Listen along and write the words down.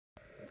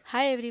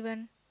Hi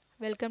everyone,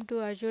 welcome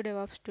to Azure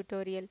DevOps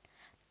tutorial.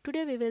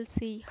 Today we will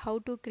see how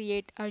to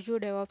create Azure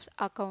DevOps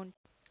account.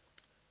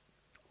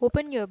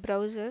 Open your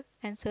browser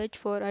and search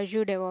for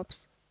Azure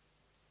DevOps.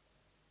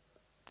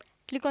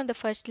 Click on the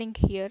first link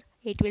here.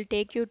 It will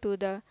take you to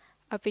the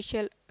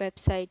official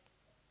website.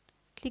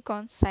 Click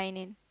on sign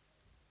in.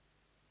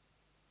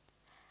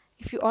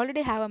 If you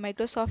already have a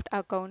Microsoft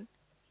account,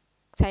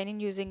 sign in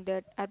using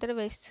that.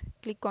 Otherwise,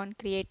 click on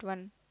create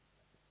one.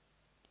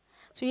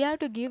 So you have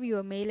to give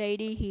your mail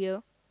ID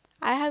here.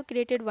 I have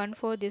created one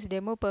for this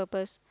demo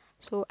purpose,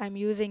 so I'm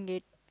using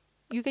it.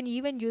 You can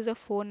even use a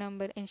phone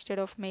number instead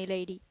of mail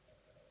ID.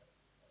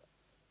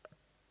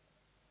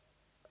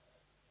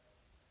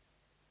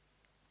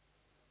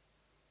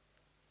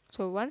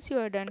 So once you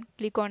are done,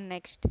 click on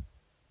next.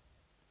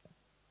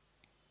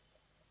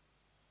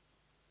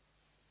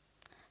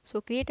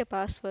 So create a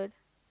password.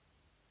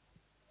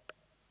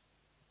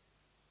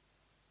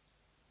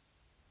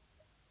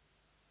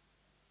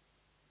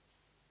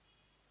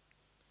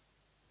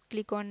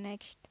 Click on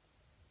next.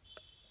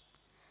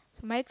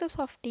 So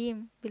Microsoft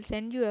team will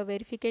send you a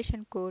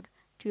verification code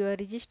to your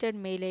registered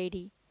mail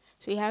ID.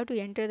 So you have to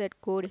enter that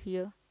code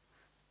here.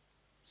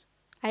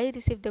 I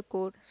received the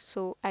code,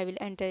 so I will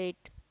enter it.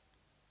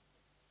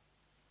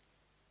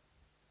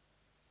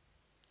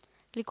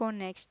 Click on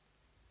next.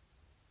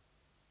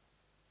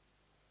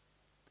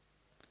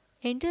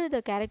 Enter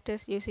the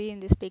characters you see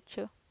in this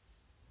picture.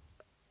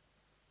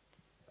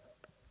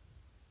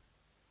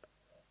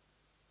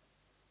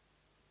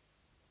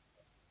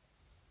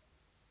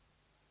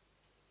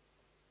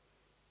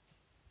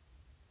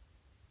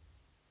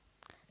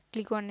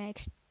 Click on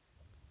next.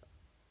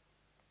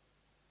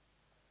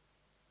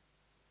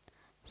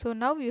 So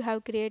now you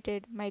have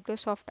created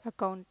Microsoft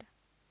account.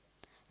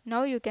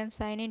 Now you can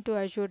sign into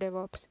Azure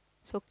DevOps.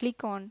 So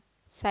click on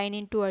sign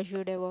into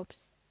Azure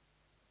DevOps.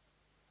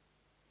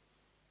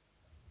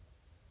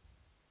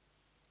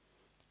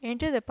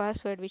 Enter the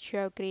password which you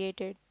have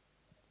created.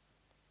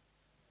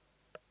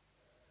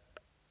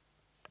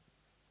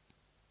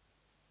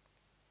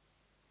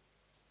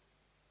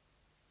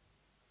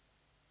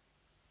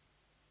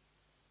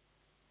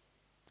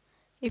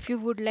 If you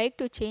would like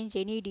to change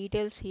any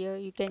details here,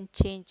 you can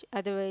change.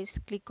 Otherwise,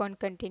 click on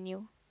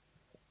continue.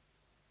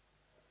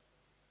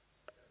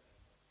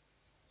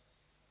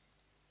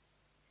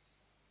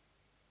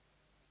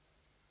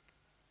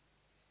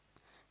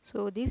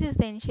 So this is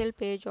the initial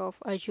page of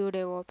Azure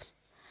DevOps.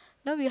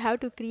 Now you have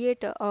to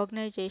create an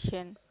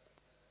organization.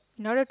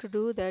 In order to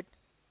do that,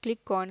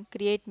 click on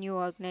create new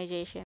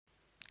organization.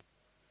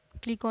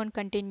 Click on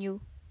continue.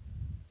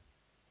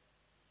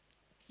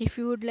 If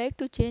you would like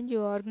to change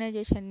your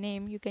organization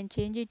name, you can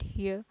change it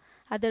here.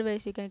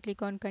 Otherwise, you can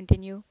click on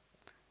continue.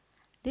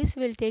 This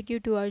will take you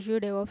to Azure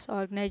DevOps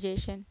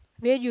organization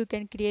where you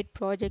can create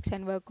projects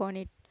and work on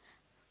it.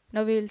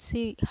 Now we will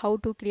see how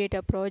to create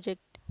a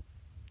project.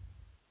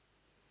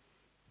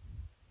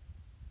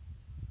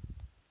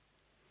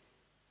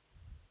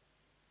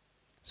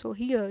 So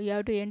here you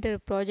have to enter a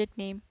project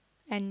name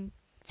and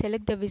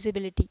select the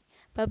visibility.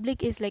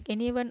 Public is like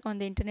anyone on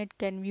the internet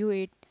can view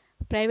it.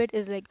 Private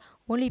is like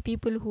only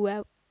people who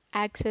have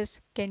access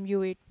can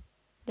view it.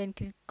 Then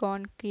click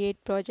on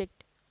create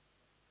project.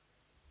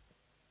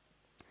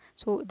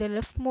 So the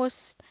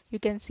leftmost you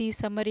can see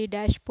summary,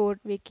 dashboard,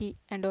 wiki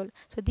and all.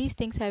 So these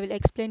things I will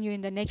explain you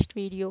in the next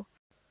video.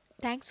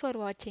 Thanks for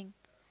watching.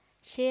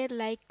 Share,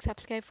 like,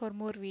 subscribe for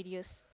more videos.